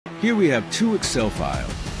Here we have two Excel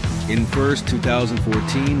files. In first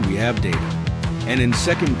 2014, we have data, and in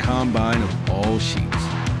second, combine of all sheets.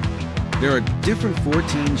 There are different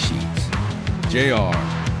 14 sheets: JR,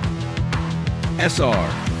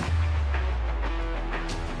 SR,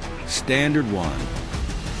 Standard 1,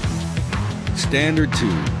 Standard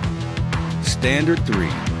 2, Standard 3,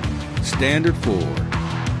 Standard 4,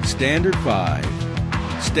 Standard 5,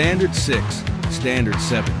 Standard 6, Standard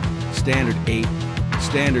 7, Standard 8,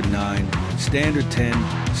 Standard 9, Standard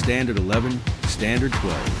 10, Standard 11, Standard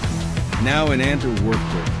 12. Now in Anther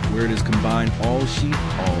workbook, where it is combined all sheet,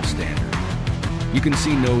 all standard. You can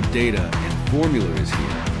see no data and formula is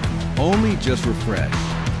here. Only just refresh,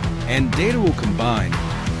 and data will combine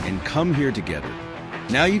and come here together.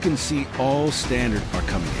 Now you can see all standard are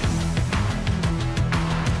coming in.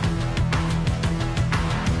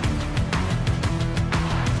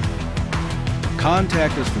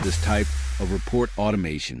 Contact us for this type of report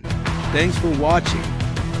automation. Thanks for watching.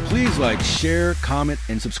 Please like, share, comment,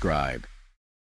 and subscribe.